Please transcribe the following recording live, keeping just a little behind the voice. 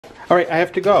All right, I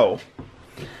have to go.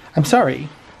 I'm sorry.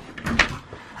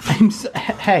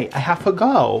 Hey, I have to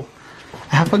go.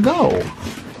 I have to go.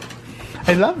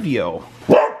 I love you.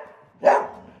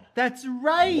 That's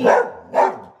right.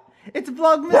 It's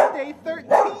Vlogmas Day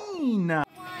 13. One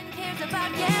cares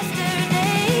about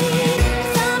yesterday.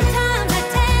 Sometimes I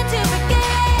tend to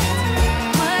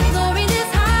forget what glory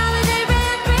this holiday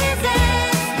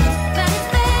represents. But it's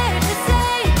fair to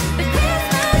say that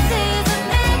Christmas is a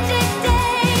magic day.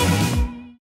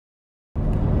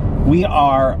 We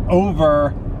are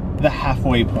over the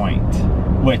halfway point,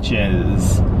 which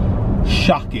is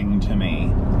shocking to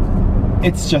me.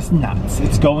 It's just nuts.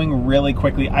 It's going really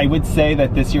quickly. I would say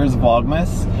that this year's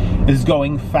Vlogmas is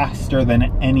going faster than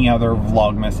any other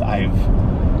Vlogmas I've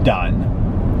done.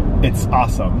 It's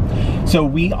awesome. So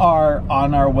we are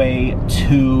on our way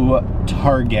to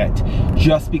Target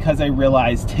just because I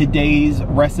realized today's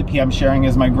recipe I'm sharing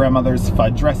is my grandmother's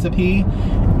fudge recipe,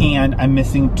 and I'm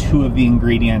missing 2 of the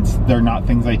ingredients. They're not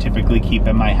things I typically keep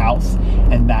in my house,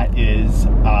 and that is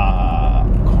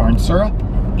corn syrup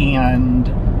and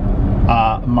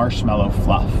marshmallow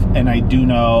fluff. And I do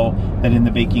know that in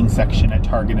the baking section at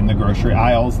Target in the grocery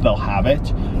aisles, they'll have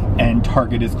it, and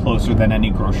Target is closer than any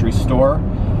grocery store.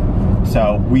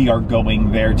 So we are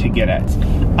going there to get it.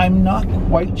 I'm not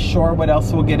quite sure what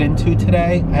else we'll get into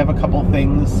today. I have a couple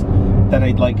things that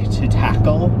I'd like to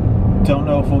tackle. Don't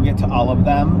know if we'll get to all of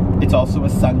them. It's also a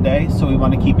Sunday, so we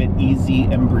want to keep it easy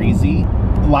and breezy.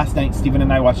 Last night, Steven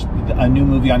and I watched a new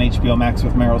movie on HBO Max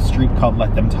with Meryl Streep called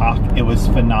Let Them Talk. It was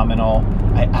phenomenal.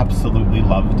 I absolutely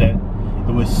loved it.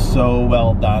 It was so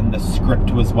well done. The script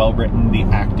was well written. The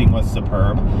acting was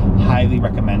superb. Highly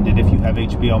recommended if you have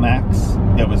HBO Max.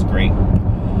 It was great.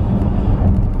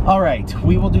 All right,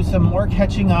 we will do some more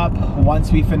catching up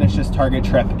once we finish this Target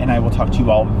trip, and I will talk to you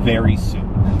all very soon.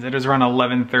 It is around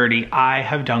 11:30. I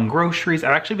have done groceries.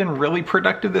 I've actually been really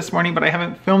productive this morning, but I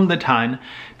haven't filmed a ton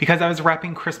because I was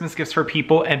wrapping Christmas gifts for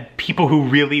people and people who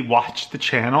really watch the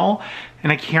channel,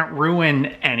 and I can't ruin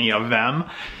any of them.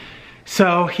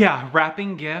 So yeah,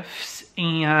 wrapping gifts,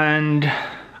 and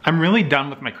I'm really done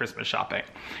with my Christmas shopping.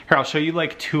 Here, I'll show you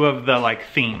like 2 of the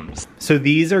themes. So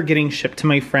these are getting shipped to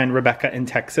my friend Rebecca in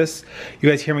Texas. You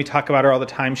guys hear me talk about her all the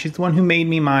time. She's the one who made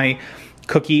me my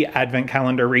cookie advent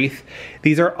calendar wreath.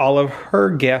 These are all of her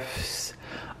gifts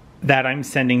that I'm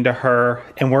sending to her,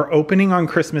 and we're opening on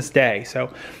Christmas Day.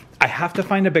 So I have to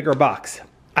find a bigger box.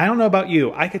 I don't know about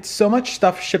you, I get so much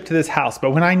stuff shipped to this house,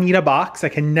 but when I need a box, I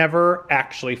can never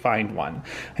actually find one.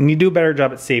 I need to do a better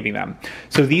job at saving them.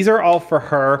 So these are all for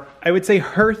her. I would say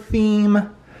her theme,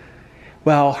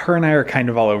 well, her and I are kind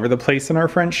of all over the place in our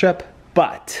friendship,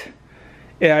 but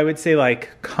I would say like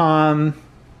calm,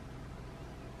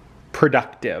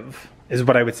 productive is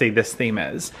what I would say this theme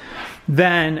is.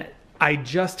 Then I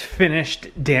just finished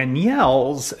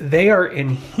Danielle's. They are in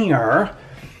here.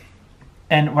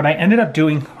 And what I ended up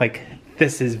doing,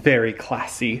 this is very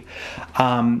classy.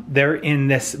 They're in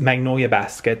this magnolia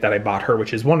basket that I bought her,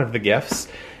 which is one of the gifts.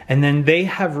 And then they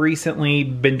have recently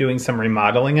been doing some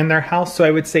remodeling in their house. So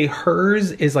I would say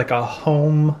hers is like a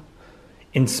home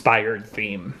inspired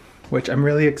theme, which I'm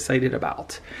really excited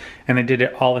about. And I did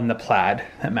it all in the plaid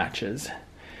that matches.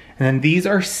 And then these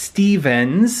are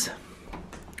Steven's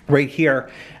right here.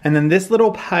 And then this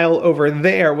little pile over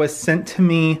there was sent to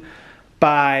me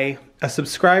by a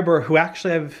subscriber who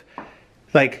actually I've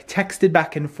texted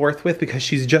back and forth with because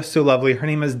she's just so lovely. Her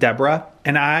name is Deborah.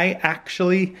 And I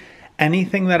actually,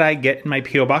 anything that I get in my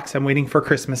P.O. box, I'm waiting for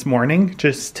Christmas morning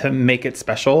just to make it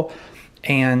special.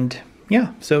 And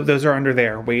yeah, so those are under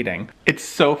there waiting. It's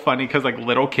so funny because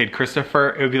little kid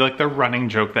Christopher, it would be the running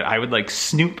joke that I would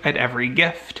snoop at every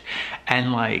gift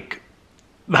and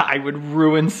I would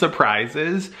ruin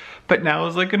surprises. But now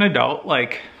as an adult,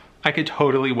 I could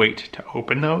totally wait to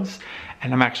open those,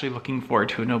 and I'm actually looking forward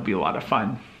to it, and it'll be a lot of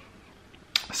fun.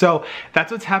 So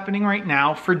that's what's happening right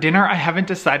now. For dinner, I haven't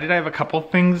decided. I have a couple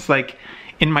things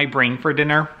in my brain for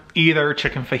dinner, either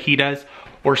chicken fajitas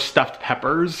or stuffed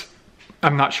peppers.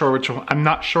 I'm not sure which one. I'm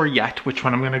not sure yet which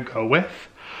one I'm gonna go with,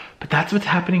 but that's what's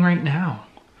happening right now.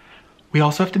 We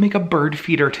also have to make a bird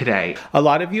feeder today. A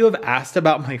lot of you have asked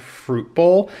about my fruit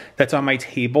bowl that's on my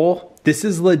table. This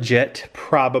is legit,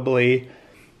 probably,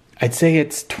 I'd say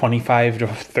it's 25 to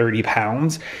 30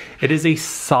 pounds. It is a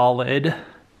solid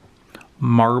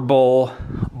marble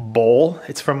bowl.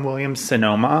 It's from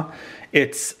Williams-Sonoma.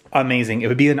 It's amazing. It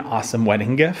would be an awesome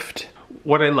wedding gift.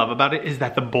 What I love about it is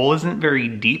that the bowl isn't very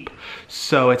deep,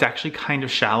 so it's actually kind of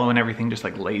shallow and everything just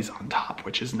lays on top,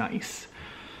 which is nice.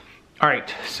 All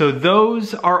right, so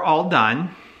those are all done,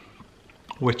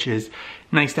 which is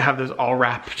Nice to have those all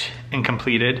wrapped and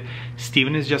completed.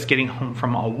 Steven is just getting home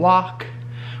from a walk.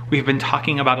 We've been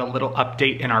talking about a little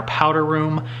update in our powder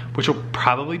room, which will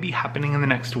probably be happening in the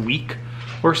next week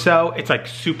or so. It's like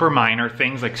super minor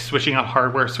things like switching out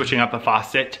hardware, switching out the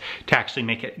faucet to actually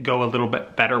make it go a little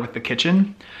bit better with the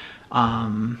kitchen.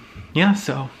 Yeah,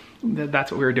 so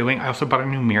that's what we were doing. I also bought a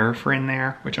new mirror for in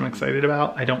there, which I'm excited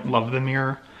about. I don't love the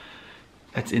mirror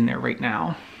that's in there right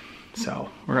now. So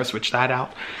we're gonna switch that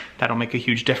out. That'll make a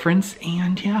huge difference.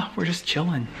 And yeah, we're just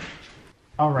chilling.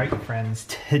 All right, friends,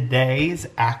 today's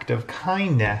act of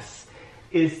kindness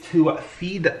is to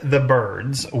feed the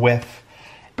birds with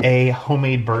a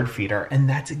homemade bird feeder. And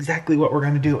that's exactly what we're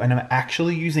gonna do. And I'm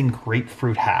actually using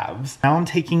grapefruit halves. Now I'm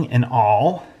taking an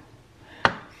awl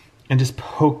and just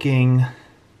poking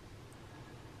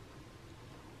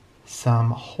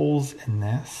some holes in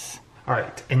this. All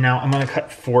right, and now I'm gonna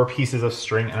cut 4 pieces of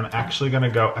string, and I'm actually gonna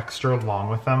go extra long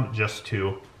with them just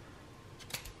to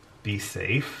be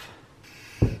safe.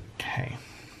 Okay,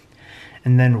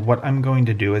 and then what I'm going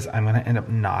to do is I'm gonna end up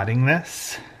knotting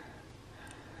this.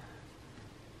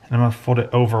 And I'm gonna fold it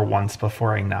over once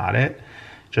before I knot it,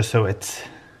 just so it's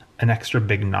an extra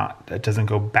big knot that doesn't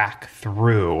go back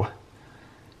through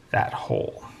that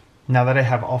hole. Now that I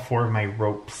have all 4 of my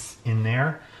ropes in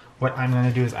there, what I'm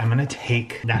gonna do is I'm gonna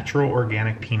take natural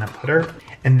organic peanut butter,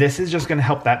 and this is just gonna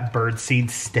help that bird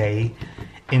seed stay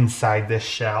inside this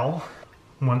shell.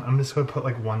 I'm just gonna put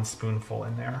like 1 spoonful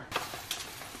in there.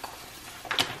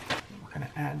 We're gonna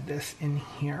add this in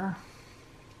here.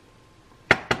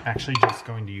 Actually just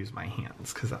going to use my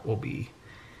hands because that will be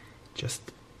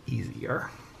just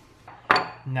easier.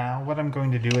 Now what I'm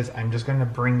going to do is I'm just going to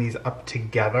bring these up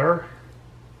together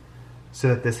so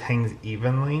that this hangs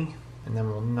evenly, and then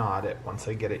we'll knot it once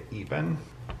I get it even.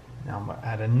 Now I'm going to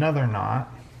add another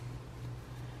knot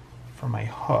for my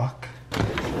hook.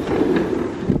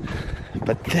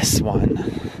 But this one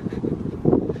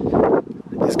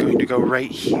is going to go right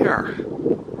here.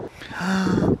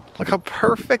 Look how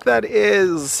perfect that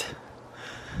is.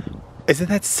 Isn't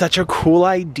that such a cool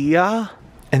idea?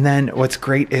 And then what's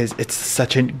great is it's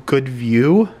such a good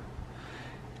view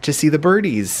to see the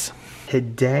birdies.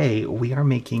 Today we are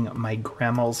making my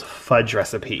grandma's fudge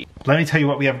recipe. Let me tell you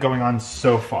what we have going on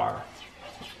so far.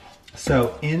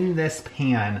 So in this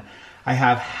pan, I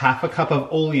have half a cup of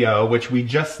oleo, which we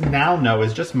just now know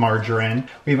is just margarine.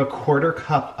 We have a 1/4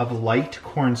 cup of light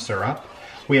corn syrup.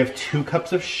 We have 2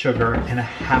 cups of sugar and a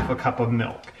half a cup of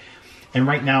milk. And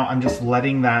right now I'm just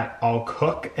letting that all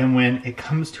cook. And when it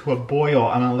comes to a boil,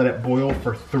 I'm gonna let it boil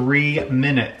for 3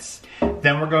 minutes.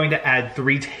 Then we're going to add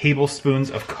 3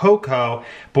 tablespoons of cocoa,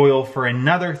 boil for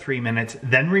another 3 minutes,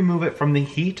 then remove it from the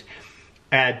heat.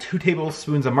 Add 2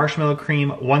 tablespoons of marshmallow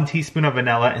cream, 1 teaspoon of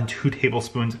vanilla, and 2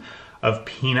 tablespoons of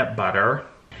peanut butter.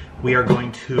 We are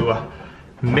going to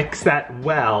mix that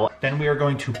well. Then we are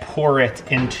going to pour it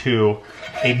into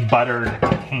a buttered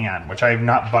pan, which I have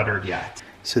not buttered yet.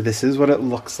 So this is what it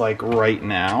looks like right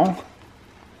now.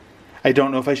 I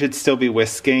don't know if I should still be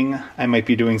whisking. I might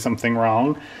be doing something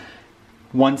wrong.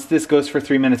 Once this goes for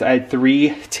 3 minutes, I add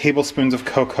 3 tablespoons of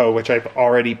cocoa, which I've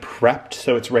already prepped,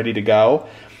 so it's ready to go.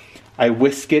 I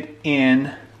whisk it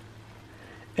in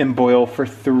and boil for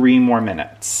 3 more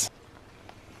minutes.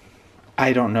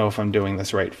 I don't know if I'm doing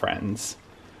this right, friends.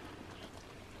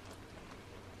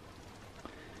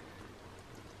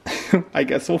 I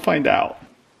guess we'll find out.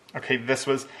 Okay, this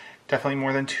was definitely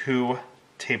more than 2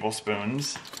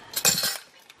 tablespoons.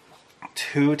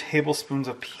 2 tablespoons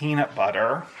of peanut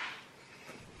butter.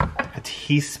 A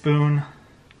teaspoon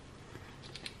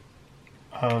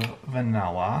of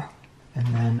vanilla. And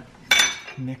then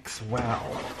mix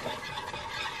well.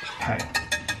 Okay.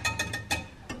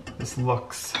 This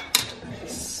looks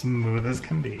as smooth as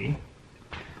can be.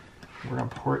 We're gonna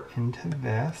pour it into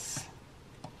this.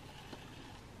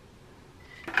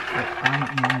 But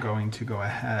I am going to go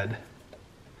ahead.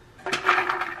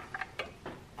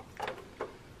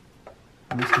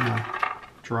 I'm just gonna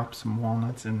drop some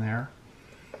walnuts in there.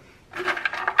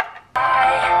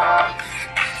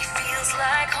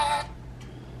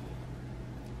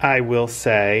 I will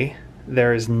say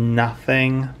there is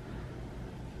nothing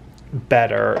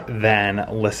better than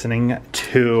listening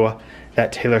to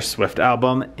that Taylor Swift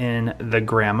album in the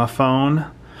gramophone.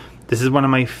 This is one of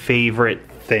my favorite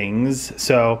things.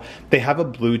 So they have a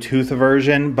Bluetooth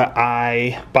version, but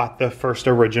I bought the first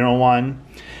original one,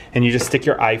 and you just stick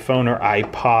your iPhone or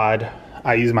iPod.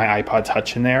 I use my iPod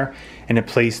Touch in there, and it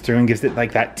plays through and gives it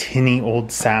like that tinny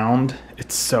old sound.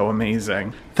 It's so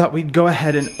amazing. Thought we'd go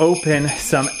ahead and open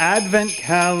some advent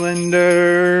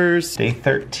calendars. Day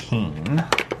 13.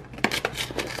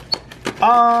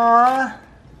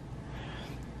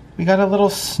 We got a little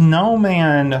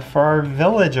snowman for our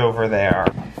village over there.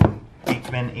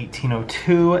 Aikman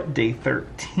 1802, day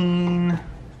 13.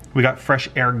 We got Fresh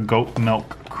Air Goat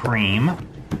Milk Cream.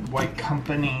 White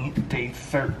Company, day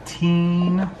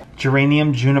 13.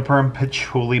 Geranium, Juniper, and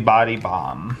Patchouli Body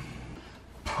Balm.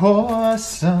 Pour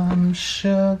some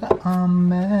sugar on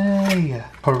me.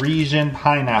 Parisian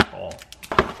Pineapple.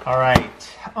 All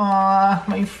right. Aw,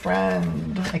 my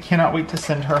friend. I cannot wait to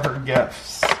send her her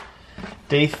gifts.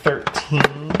 Day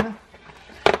 13.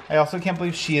 I also can't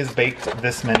believe she has baked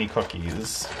this many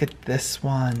cookies. Look at this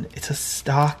one. It's a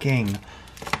stocking.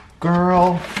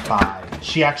 Girl, bye.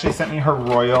 She actually sent me her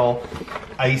royal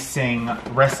icing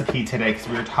recipe today because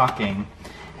we were talking.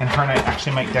 And her and I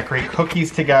actually might decorate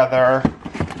cookies together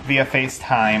via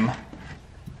FaceTime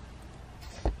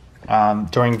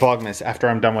during Vlogmas after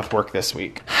I'm done with work this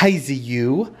week. Hi-zy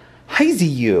you. Hi-zy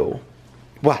you.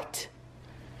 What?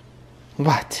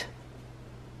 What?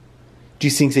 Do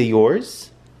you think they're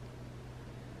yours?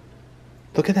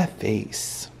 Look at that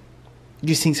face. Do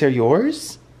you think they're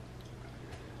yours?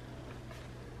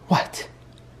 What?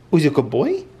 Was you a good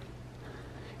boy?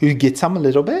 You get some a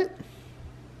little bit?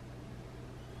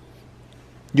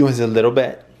 You want a little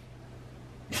bit?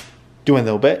 Do you want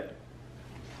a little bit?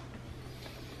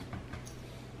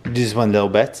 You just want a little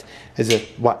bit? Is it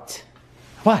what?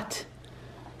 What?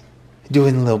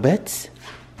 Doing a little bit?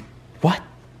 What?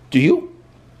 Do you?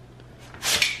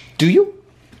 Do you?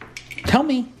 Tell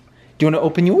me. Do you want to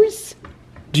open yours?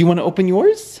 Do you want to open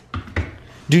yours?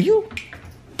 Do you?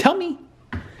 Tell me.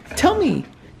 Tell me.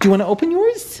 Do you want to open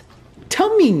yours?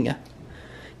 Tell me.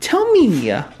 Tell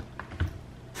me.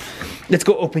 Let's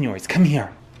go open yours. Come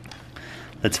here.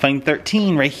 Let's find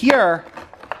 13 right here.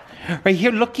 Right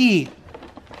here, looky.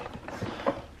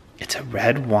 It's a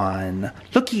red one.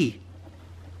 Looky.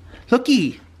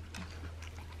 Looky.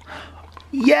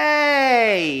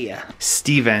 Yay!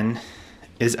 Steven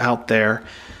is out there.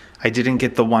 I didn't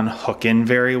get the one hook in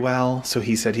very well, so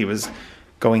he said he was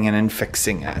going in and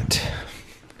fixing it.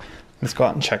 Let's go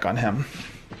out and check on him.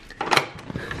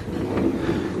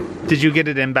 Did you get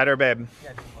it in better, babe?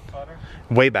 Yeah, better.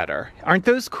 Way better. Aren't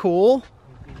those cool?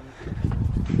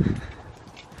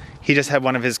 He just had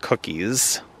one of his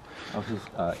cookies.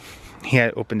 Oh, he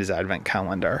had opened his advent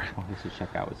calendar. Oh, he should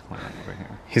check out what's going on over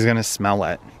here. He's gonna smell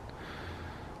it.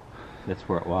 That's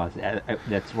where it was.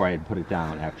 That's where I had put it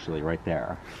down, actually, right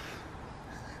there.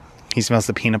 He smells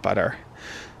the peanut butter.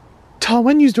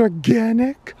 Talwyn used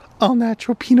organic, all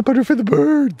natural peanut butter for the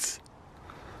birds.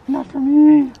 Not for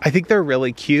me. I think they're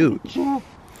really cute. It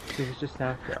was just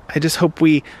out there. I just hope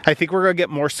I think we're gonna get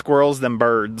more squirrels than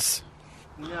birds.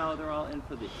 No, they're all in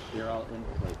for the season.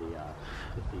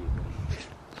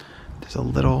 There's a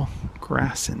little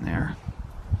grass in there.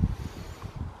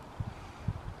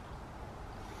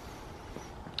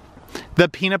 The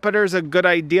peanut butter is a good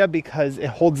idea because it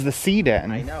holds the seed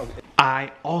in. I know.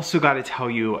 I also got to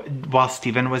tell you, while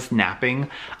Steven was napping,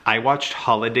 I watched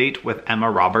Holiday with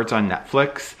Emma Roberts on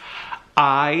Netflix.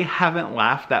 I haven't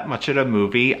laughed that much at a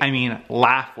movie. I mean,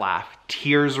 laugh,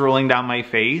 tears rolling down my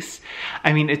face.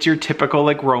 I mean, it's your typical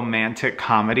like romantic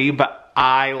comedy, but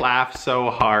I laugh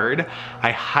so hard.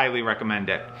 I highly recommend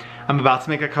it. I'm about to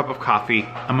make a cup of coffee.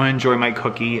 I'm gonna enjoy my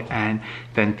cookie and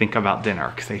then think about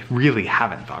dinner because I really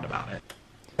haven't thought about it.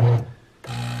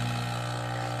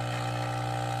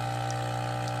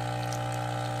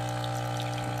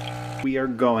 We are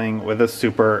going with a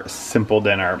super simple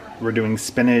dinner. We're doing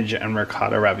spinach and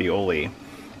ricotta ravioli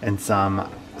and some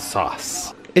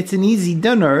sauce. It's an easy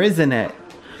dinner, isn't it?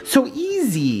 So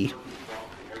easy.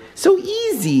 So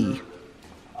easy.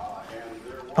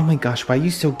 Oh my gosh, why are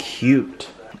you so cute?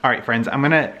 All right, friends, I'm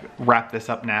gonna wrap this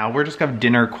up now. We're just gonna have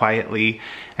dinner quietly,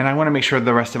 and I wanna make sure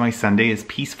the rest of my Sunday is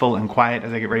peaceful and quiet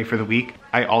as I get ready for the week.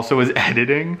 I also was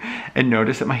editing and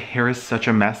noticed that my hair is such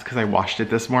a mess because I washed it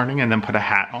this morning and then put a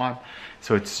hat on.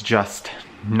 So it's just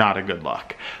not a good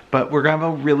look. But we're gonna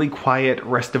have a really quiet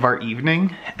rest of our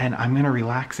evening, and I'm gonna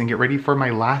relax and get ready for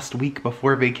my last week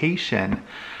before vacation.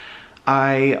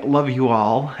 I love you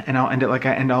all, and I'll end it like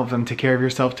I end all of them. Take care of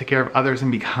yourself, take care of others,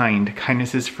 and be kind.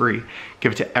 Kindness is free.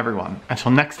 Give it to everyone. Until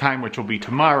next time, which will be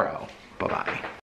tomorrow. Bye-bye.